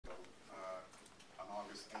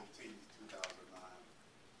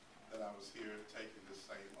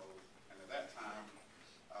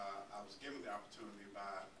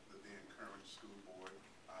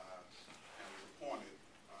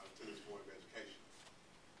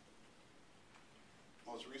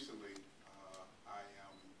most recently, I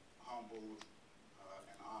am humbled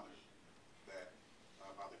and honored that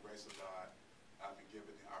by the grace of God, I've been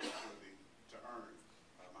given the opportunity to earn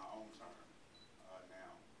my own term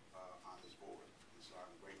now on this board. And so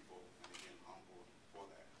I'm grateful and again humbled for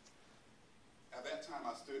that. At that time,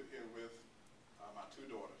 I stood here with my two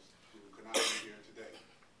daughters who could not be here today.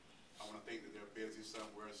 I want to think that they're busy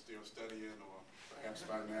somewhere still studying, or perhaps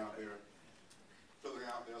by now they're filling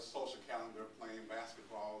out their social calendar, playing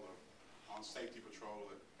basketball, or on safety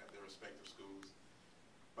patrol at their respective schools.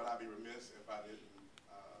 But I'd be remiss if I didn't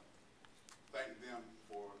thank them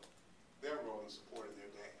for their role in supporting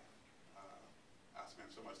their dad. I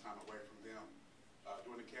spent so much time away from them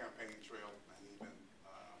during the campaign trail and even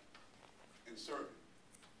in serving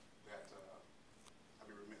that I'd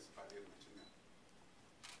be remiss if I didn't mention them.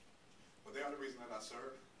 But they are the reason that I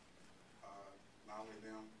serve, not only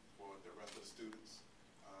them, for the rest of the students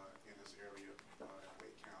in this area in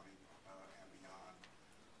Wake County and beyond.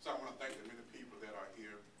 So I want to thank the many people that are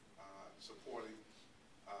here supporting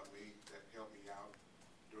me, that helped me out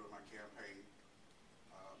during my campaign,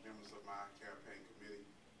 members of my campaign committee,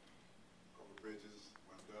 Corporal Bridges,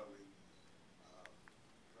 Wayne Dudley,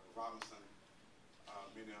 Robinson,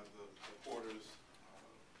 many of the supporters,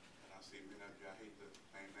 and I see many of you, I hate to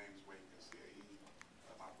name names, Wake and CAE,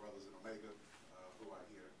 my brothers in Omega, who are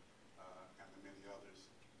here, and the many others.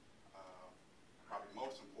 Probably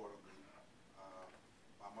most importantly,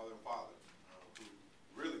 my mother and father, who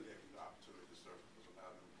really gave me the opportunity to serve, because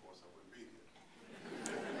without them, of course, I wouldn't be here.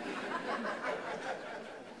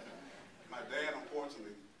 My dad,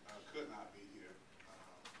 unfortunately, could not be here,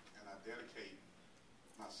 and I dedicate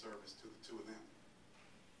my service to the two of them.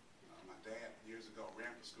 My dad, years ago,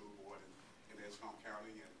 ran for school board in Sutton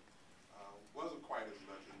County, and wasn't quite as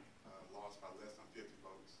lucky, lost by less than 50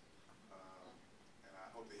 votes. And I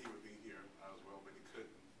hope that he would be here as well, but he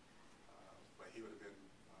couldn't. But he would have been,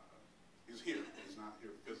 he's here. He's not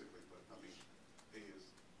here physically, but I mean, he is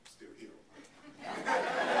still here.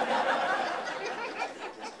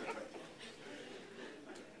 Just couldn't make it.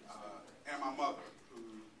 And my mother,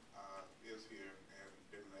 who is here and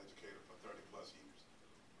been an educator for 30 plus years.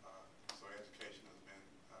 So education has been,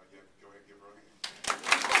 yeah, go ahead, give her a hand.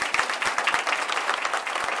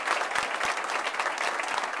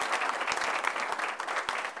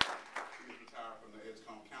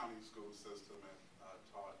 School system and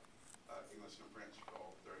taught English and French for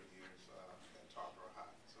over 30 years at Tarboro High.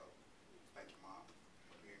 So thank you, Mom,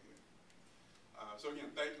 for being here. So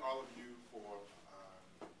again, thank all of you for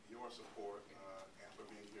your support and for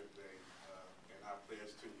being here today. And I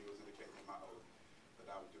pledge to you, as indicated in my oath, that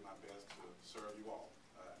I would do my best to serve you all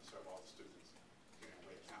and serve all the students here in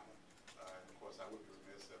Wake County. And of course, I would be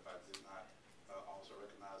remiss if I did not also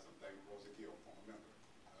recognize and thank Rosa Gill, former member,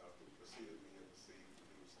 who preceded me in the seat,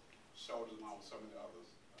 whose shoulders along with so many others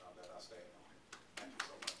that I stand on.